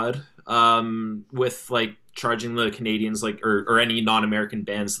flawed, with like charging the Canadians, like, or any non-American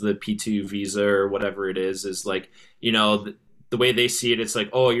bands the P2 visa or whatever it is like, you know, the way they see it, it's like,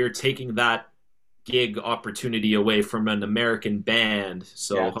 you're taking that gig opportunity away from an American band,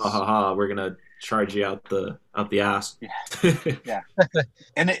 so we're gonna charge you out the ass.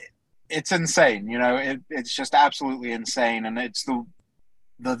 And it's insane, you know. It's just absolutely insane, and it's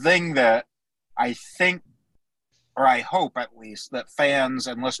the thing that I think, or I hope at least, that fans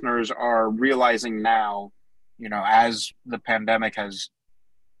and listeners are realizing now, as the pandemic has,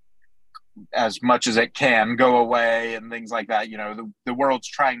 as much as it can, go away and things like that, the world's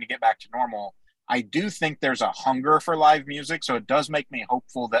trying to get back to normal. I do think there's a hunger for live music. So it does make me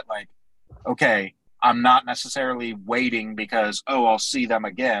hopeful that, like, okay, I'm not necessarily waiting because, oh, I'll see them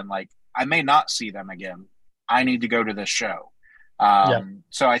again. Like, I may not see them again. I need to go to this show.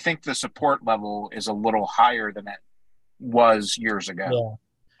 So I think the support level is a little higher than it was years ago.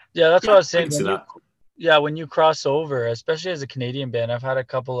 Yeah, that's what I was I saying. can see that. When you cross over, especially as a Canadian band, I've had a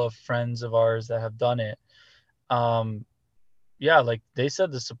couple of friends of ours that have done it. Like they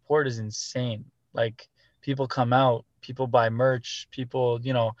said, the support is insane. Like people come out, people buy merch, people,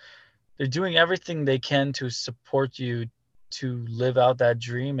 they're doing everything they can to support you to live out that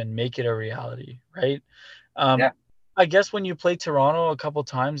dream and make it a reality, right? I guess when you play Toronto a couple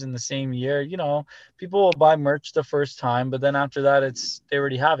times in the same year, people will buy merch the first time, but then after that, they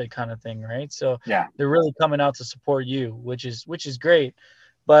already have it kind of thing, right? So they're really coming out to support you, which is great.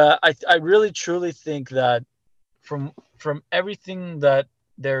 But I really truly think that from everything that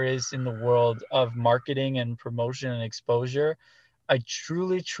there is in the world of marketing and promotion and exposure, I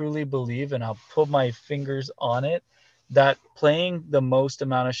truly believe, and I'll put my fingers on it, that playing the most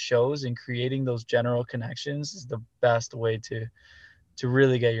amount of shows and creating those general connections is the best way to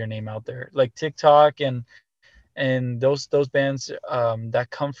really get your name out there. Like TikTok and those bands that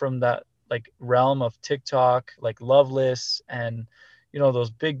come from that like realm of TikTok, like Loveless and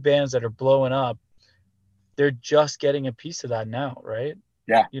those big bands that are blowing up, they're just getting a piece of that now, right?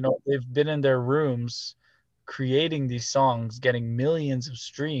 Yeah. They've been in their rooms creating these songs, getting millions of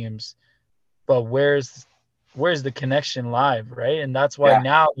streams, but where's the connection live, right? And that's why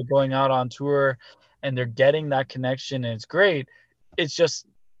now they're going out on tour and they're getting that connection, and it's great. It's just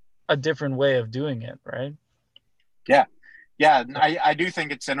a different way of doing it, right? Yeah, I do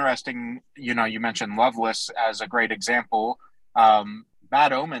think it's interesting. You mentioned Loveless as a great example.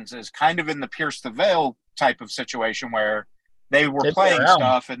 Bad Omens is kind of in the Pierce the Veil type of situation where they were playing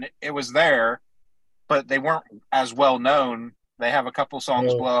stuff and it was there, but they weren't as well known. They have a couple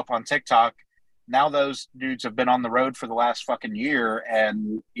songs blow up on TikTok. Now those dudes have been on the road for the last fucking year,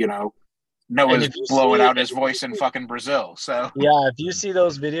 and Noah's blowing out his voice in fucking Brazil. So if you see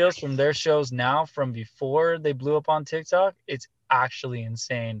those videos from their shows now from before they blew up on TikTok, it's actually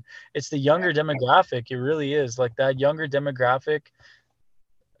insane. It's the younger demographic. It really is. Like that younger demographic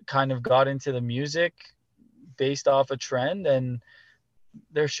kind of got into the music based off a trend, and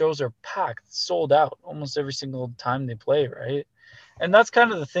their shows are packed, sold out almost every single time they play, right? And that's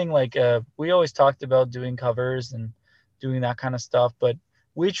kind of the thing. Like we always talked about doing covers and doing that kind of stuff, but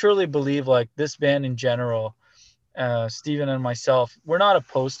we truly believe, like this band in general, Steven and myself, we're not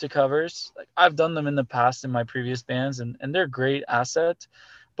opposed to covers. Like I've done them in the past in my previous bands, and they're great asset,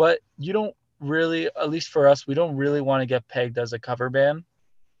 but you don't really, at least for us, we don't really want to get pegged as a cover band.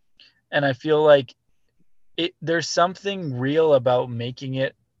 And I feel like there's something real about making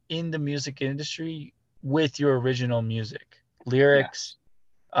it in the music industry with your original music, lyrics,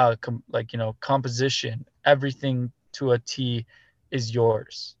 composition, everything to a T is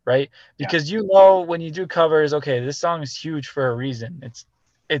yours, right? Because when you do covers, okay, this song is huge for a reason.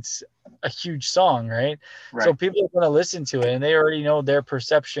 It's a huge song, right? So people are going to listen to it and they already know their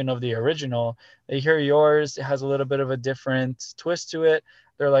perception of the original. They hear yours, it has a little bit of a different twist to it.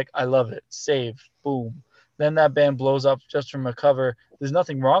 They're like, I love it. Save, boom. Then that band blows up just from a cover. There's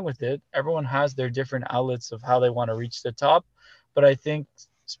nothing wrong with it. Everyone has their different outlets of how they want to reach the top. But I think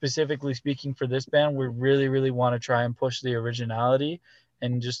specifically speaking for this band, we really, really want to try and push the originality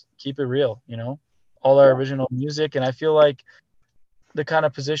and just keep it real, all our original music. And I feel like the kind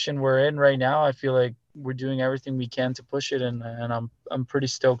of position we're in right now, I feel like we're doing everything we can to push it. And I'm pretty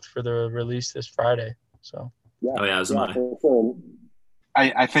stoked for the release this Friday. So. As am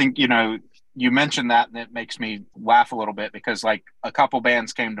I. I think, you mentioned that and it makes me laugh a little bit because like a couple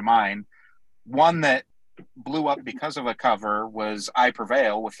bands came to mind. One that blew up because of a cover was I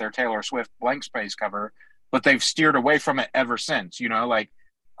Prevail with their Taylor Swift Blank Space cover, but they've steered away from it ever since. Like,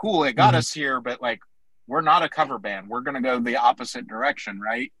 cool, it got us here, but like we're not a cover band. We're going to go the opposite direction,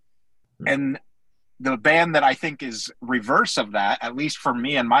 right? And the band that I think is reverse of that, at least for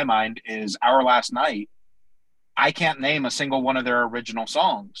me in my mind, is Our Last Night. I can't name a single one of their original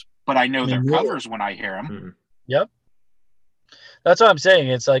songs, but I know their covers when I hear them. Yep. That's what I'm saying.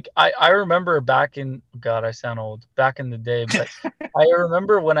 It's like, I remember back in, God, I sound old, back in the day, but I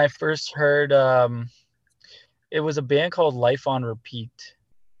remember when I first heard, it was a band called Life on Repeat.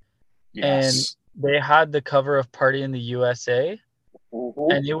 Yes. And they had the cover of Party in the USA.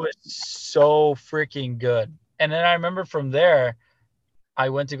 and it was so freaking good. And then I remember from there, I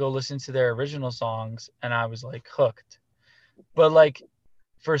went to go listen to their original songs, and I was like hooked. But like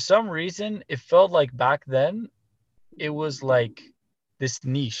for some reason, it felt like back then it was like this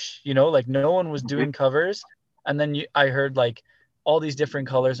niche, like no one was doing covers. And then I heard like all these different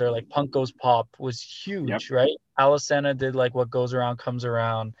colors are like Punk Goes Pop was huge, right? Alisana did like What Goes Around Comes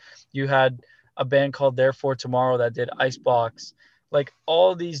Around. You had a band called Therefore Tomorrow that did Icebox. Like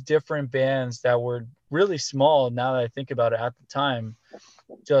all these different bands that were really small, now that I think about it, at the time,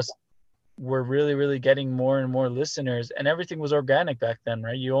 just were really, really getting more and more listeners, and everything was organic back then,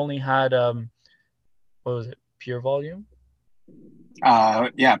 right? You only had what was it, Pure Volume?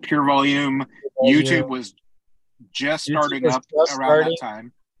 Yeah, Pure Volume. YouTube was just starting up around that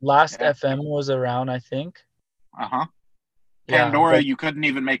time. Last FM was around, I think. Pandora, you couldn't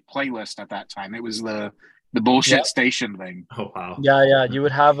even make playlists at that time. It was the bullshit station thing. Oh wow. Yeah. You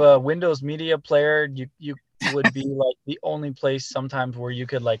would have a Windows Media Player. You would be like the only place sometimes where you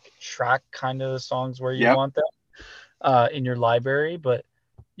could like track kind of the songs where you want them in your library. But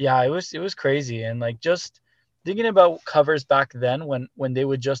yeah, it was crazy. And like just thinking about covers back then when they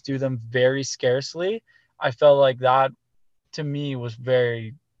would just do them very scarcely, I felt like that to me was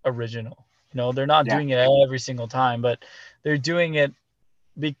very original. They're not doing it every single time, but they're doing it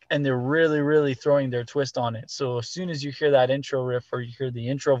and they're really, really throwing their twist on it. So as soon as you hear that intro riff or you hear the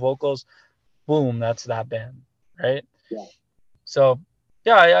intro vocals, boom, that's that band, right? Yeah. So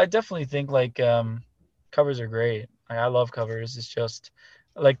yeah, I definitely think like covers are great. I love covers. It's just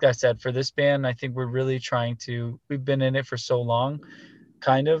like I said, for this band, I think we're really we've been in it for so long,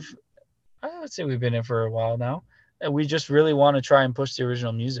 kind of. I would say we've been in it for a while now. And we just really want to try and push the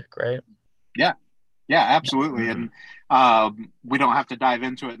original music, right? Yeah, absolutely. And we don't have to dive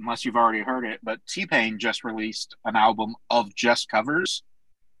into it unless you've already heard it, but T-Pain just released an album of just covers,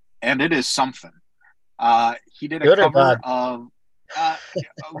 and it is something. He did a cover of a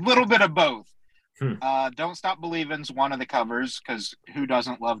little bit of both. Don't Stop Believing's one of the covers, because who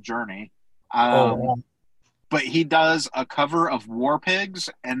doesn't love Journey? But he does a cover of War Pigs,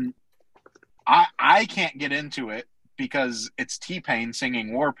 and I can't get into it because it's T-Pain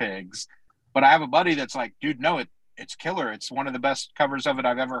singing War Pigs. But I have a buddy that's like, dude, no, it's killer. It's one of the best covers of it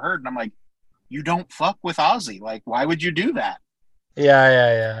I've ever heard. And I'm like, you don't fuck with Ozzy. Like, why would you do that?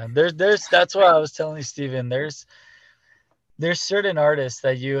 Yeah. There's that's why I was telling you, Steven, there's certain artists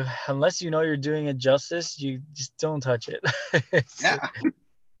that unless you know you're doing it justice, you just don't touch it. Yeah.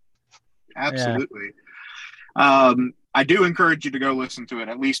 Absolutely. I do encourage you to go listen to it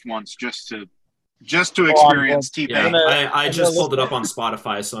at least once just to experience T-Pain. Yeah, I just pulled it up on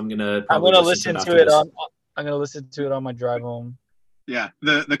Spotify, so I'm gonna listen to it I'm gonna listen to it on my drive home. Yeah,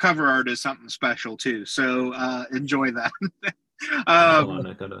 the cover art is something special too, so enjoy that. Hold on,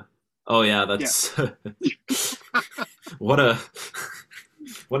 I gotta. Oh yeah, that's what an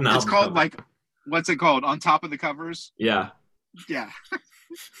album. It's called cover. What's it called? On Top of the Covers. Yeah. Yeah.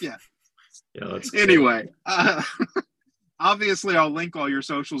 That's anyway. Obviously, I'll link all your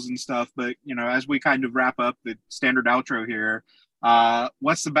socials and stuff, but as we kind of wrap up the standard outro here,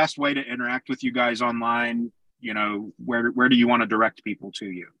 what's the best way to interact with you guys online? Where do you want to direct people to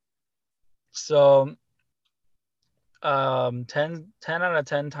you? So 10 out of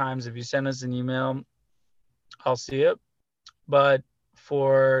 10 times if you send us an email, I'll see it. But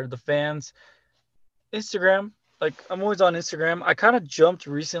for the fans, Instagram, like I'm always on Instagram. I kind of jumped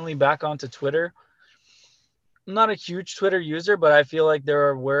recently back onto Twitter. I'm not a huge Twitter user, but I feel like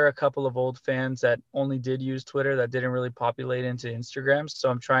there were a couple of old fans that only did use Twitter that didn't really populate into Instagram. So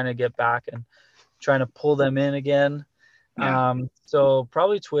I'm trying to get back and trying to pull them in again. Yeah. So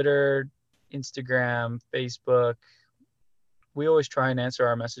probably Twitter, Instagram, Facebook. We always try and answer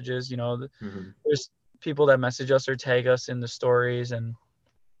our messages. There's people that message us or tag us in the stories, and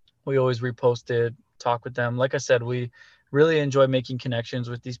we always repost it, talk with them. Like I said, we really enjoy making connections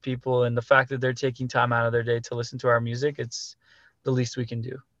with these people, and the fact that they're taking time out of their day to listen to our music, it's the least we can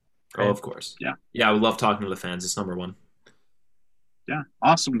do. Right? Oh, of course. Yeah, we love talking to the fans. It's number one. Yeah,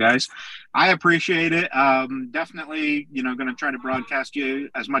 awesome, guys. I appreciate it. Definitely, going to try to broadcast you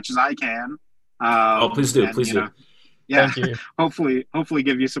as much as I can. Please do. Please do. Yeah, hopefully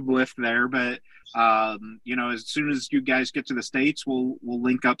give you some lift there. But as soon as you guys get to the States, we'll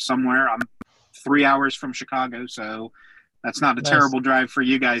link up somewhere. I'm 3 hours from Chicago, so that's not a terrible drive for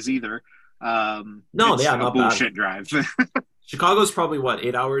you guys either. Not bullshit drive. Chicago's probably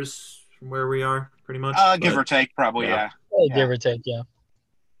 8 hours from where we are, pretty much. Give or take, probably. Yeah. Give or take, yeah.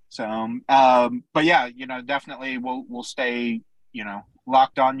 So, but yeah, definitely we'll stay,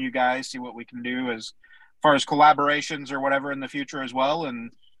 locked on you guys, see what we can do as far as collaborations or whatever in the future as well.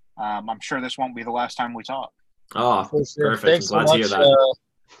 And I'm sure this won't be the last time we talk. Oh, For sure. perfect. Thanks I'm glad so to hear much. that.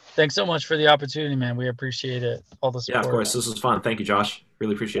 Thanks so much for the opportunity, man. We appreciate it. All the Yeah, support. of course. This was fun. Thank you, Josh.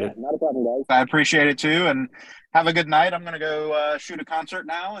 Really appreciate it. Not a problem, guys. I appreciate it too, and have a good night. I'm going to go shoot a concert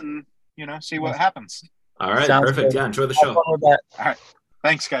now and, see what happens. All right. Sounds Perfect. good. Yeah, enjoy the Have show. fun with that. All right.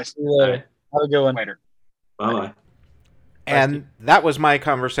 Thanks, guys. See you later. All right. Have a good one. Later. Bye-bye. And that was my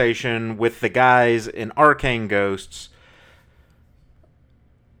conversation with the guys in Arcane Ghosts.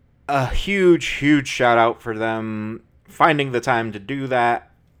 A huge, huge shout out for them finding the time to do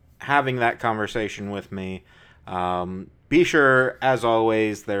that, having that conversation with me. Be sure, as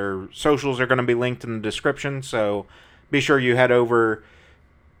always, their socials are going to be linked in the description, so be sure you head over,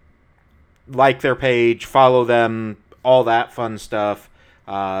 like their page, follow them, all that fun stuff.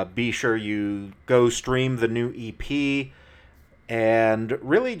 Be sure you go stream the new EP, and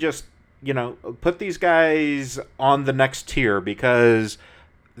really just, put these guys on the next tier, because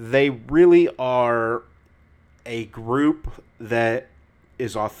they really are a group that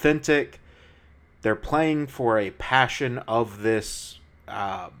is authentic. They're playing for a passion of this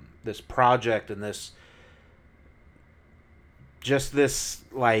this project and this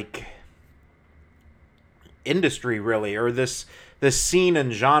industry, really, or this scene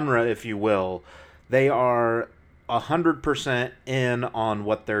and genre, if you will. They are 100% in on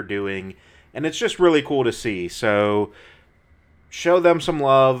what they're doing, and it's just really cool to see. So show them some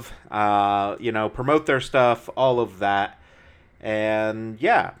love, promote their stuff, all of that. And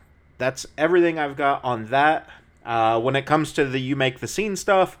yeah, that's everything I've got on that. When it comes to the You Make the Scene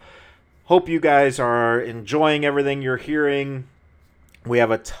stuff, hope you guys are enjoying everything you're hearing. We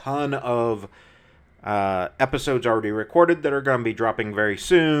have a ton of episodes already recorded that are going to be dropping very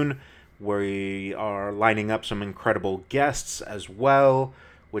soon. We are lining up some incredible guests as well,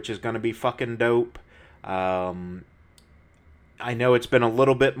 which is going to be fucking dope. I know it's been a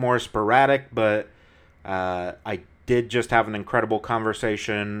little bit more sporadic, but I did just have an incredible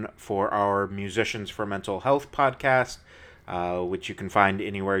conversation for our Musicians for Mental Health podcast, which you can find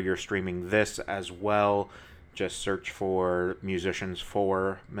anywhere you're streaming this as well. Just search for Musicians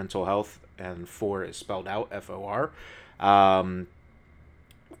for Mental Health, and "for" is spelled out FOR.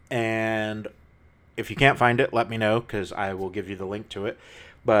 And if you can't find it, let me know, because I will give you the link to it.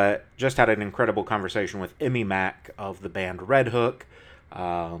 But just had an incredible conversation with Emmy Mack of the band Red Hook.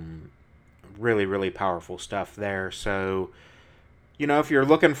 Really, really powerful stuff there. So, if you're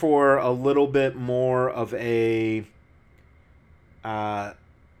looking for a little bit more of a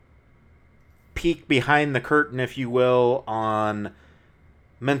peek behind the curtain, if you will, on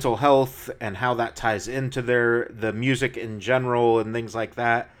mental health and how that ties into the music in general and things like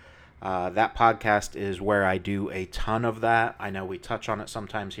that, that podcast is where I do a ton of that. I know we touch on it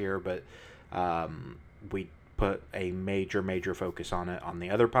sometimes here, but we put a major focus on it on the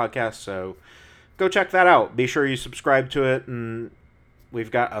other podcast. So go check that out. Be sure you subscribe to it, and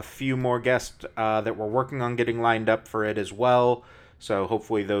we've got a few more guests that we're working on getting lined up for it as well. So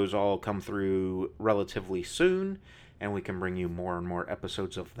hopefully those all come through relatively soon, and we can bring you more and more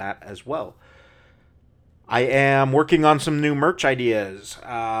episodes of that as well. I am working on some new merch ideas.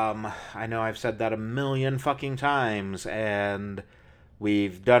 I know I've said that a million fucking times, and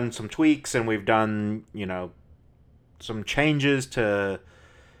we've done some tweaks, and we've done, some changes to,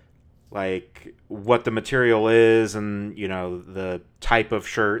 like, what the material is and, the type of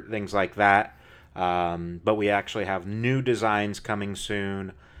shirt, things like that. But we actually have new designs coming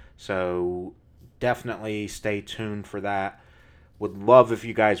soon, so definitely stay tuned for that. Would love if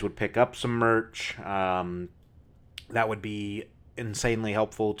you guys would pick up some merch. That would be insanely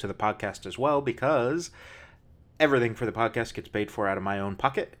helpful to the podcast as well, because everything for the podcast gets paid for out of my own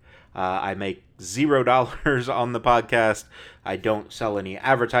pocket. I make $0 on the podcast. I don't sell any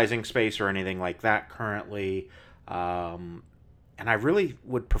advertising space or anything like that currently. And I really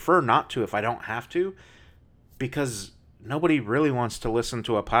would prefer not to if I don't have to, because nobody really wants to listen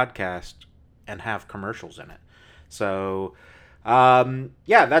to a podcast and have commercials in it. So,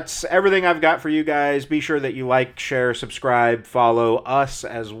 that's everything I've got for you guys. Be sure that you like, share, subscribe, follow us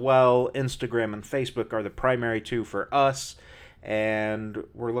as well. Instagram and Facebook are the primary two for us. And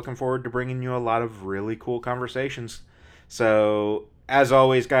we're looking forward to bringing you a lot of really cool conversations. So, as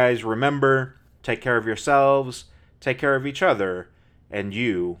always, guys, remember, take care of yourselves, take care of each other, and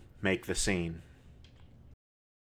you make the scene.